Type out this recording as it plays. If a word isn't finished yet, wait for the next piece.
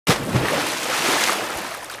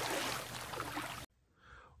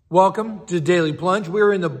Welcome to Daily Plunge.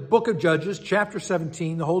 We're in the book of Judges, chapter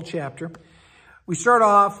 17, the whole chapter. We start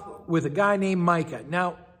off with a guy named Micah.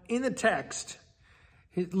 Now, in the text,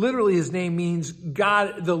 literally his name means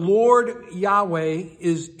God, the Lord Yahweh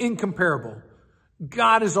is incomparable.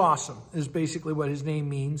 God is awesome, is basically what his name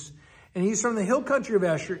means. And he's from the hill country of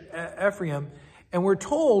Ephraim. And we're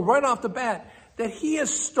told right off the bat that he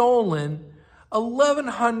has stolen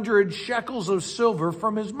 1,100 shekels of silver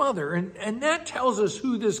from his mother. And that tells us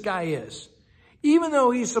who this guy is. Even though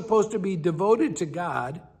he's supposed to be devoted to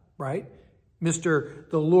God, right? Mr.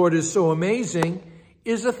 The Lord is so amazing,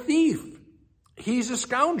 is a thief. He's a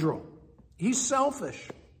scoundrel. He's selfish.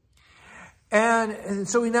 And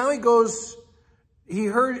so now he goes, he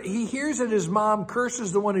hears that his mom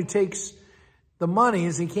curses the one who takes the money,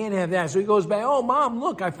 as he can't have that. So he goes back, oh, Mom,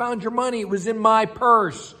 look, I found your money. It was in my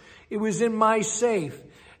purse. It was in my safe.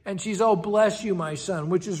 And she's, oh, bless you, my son,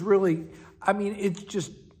 which is really, I mean, it's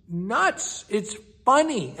just nuts. It's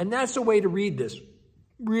funny. And that's the way to read this,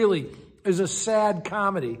 really, is a sad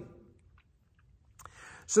comedy.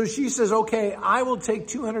 So she says, okay, I will take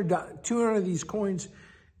 200 of these coins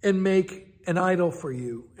and make an idol for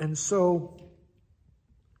you. And so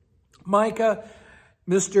Micah,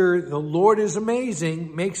 Mr. The Lord is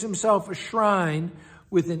amazing, makes himself a shrine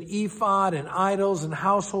with an ephod and idols and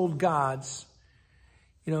household gods.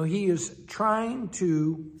 You know, he is trying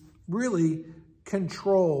to really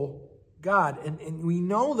control God. And we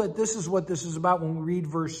know that this is what this is about when we read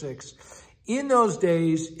verse 6. In those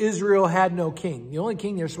days, Israel had no king. The only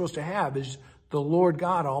king they're supposed to have is the Lord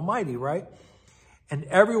God Almighty, right? And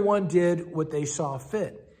everyone did what they saw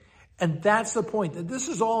fit. And that's the point, that this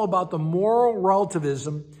is all about the moral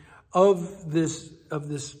relativism of this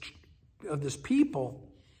people.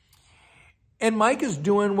 And Micah's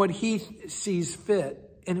doing what he sees fit.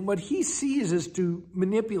 And what he sees is to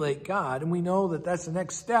manipulate God. And we know that that's the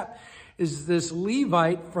next step, is this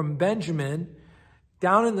Levite from Benjamin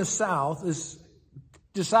down in the south is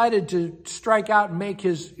decided to strike out and make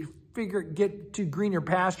his get to greener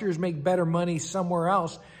pastures, make better money somewhere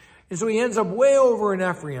else. And so he ends up way over in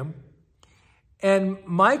Ephraim. And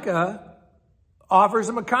Micah offers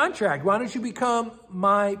him a contract. Why don't you become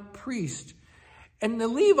my priest? And the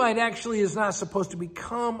Levite actually is not supposed to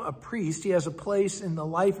become a priest. He has a place in the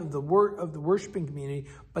life of the worshiping community,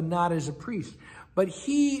 but not as a priest. But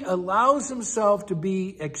he allows himself to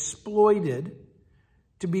be exploited,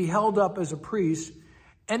 to be held up as a priest,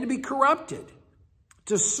 and to be corrupted,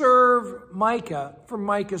 to serve Micah for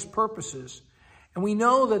Micah's purposes. And we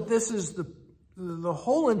know that this is the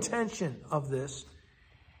whole intention of this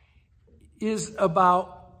is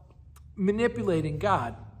about manipulating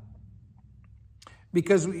God.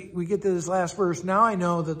 Because we get to this last verse, now I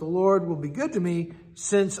know that the Lord will be good to me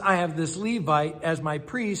since I have this Levite as my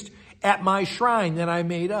priest at my shrine that I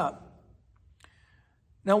made up.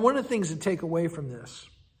 Now, one of the things to take away from this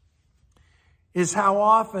is how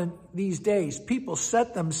often these days people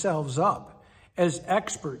set themselves up as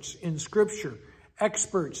experts in Scripture,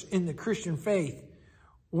 experts in the Christian faith,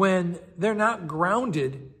 when they're not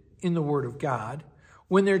grounded in the Word of God,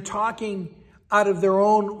 when they're talking out of their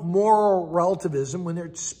own moral relativism, when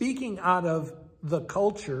they're speaking out of the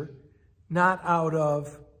culture, not out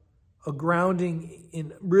of a grounding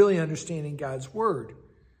in really understanding God's Word.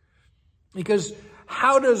 Because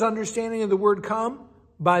how does understanding of the Word come?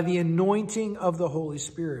 By the anointing of the Holy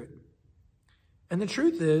Spirit. And the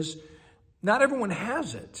truth is, not everyone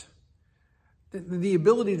has it. The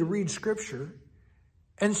ability to read Scripture,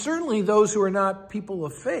 and certainly those who are not people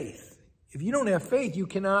of faith. If you don't have faith, you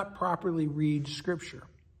cannot properly read Scripture.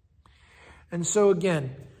 And so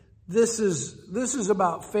again, this is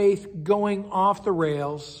about faith going off the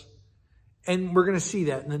rails, and we're going to see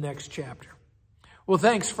that in the next chapter. Well,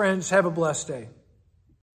 thanks, friends. Have a blessed day.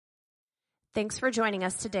 Thanks for joining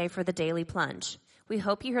us today for the Daily Plunge. We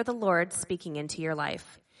hope you hear the Lord speaking into your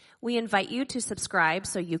life. We invite you to subscribe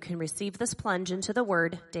so you can receive this plunge into the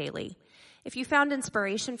Word daily. If you found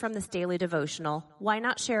inspiration from this daily devotional, why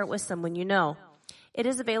not share it with someone you know? It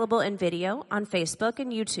is available in video on Facebook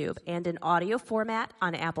and YouTube and in audio format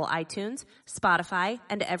on Apple iTunes, Spotify,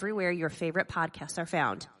 and everywhere your favorite podcasts are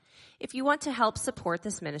found. If you want to help support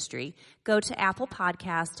this ministry, go to Apple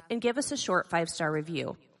Podcast and give us a short 5-star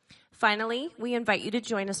review. Finally, we invite you to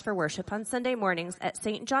join us for worship on Sunday mornings at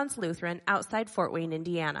St. John's Lutheran outside Fort Wayne,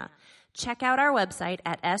 Indiana. Check out our website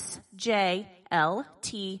at sjlt.org.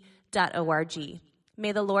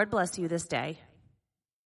 May the Lord bless you this day.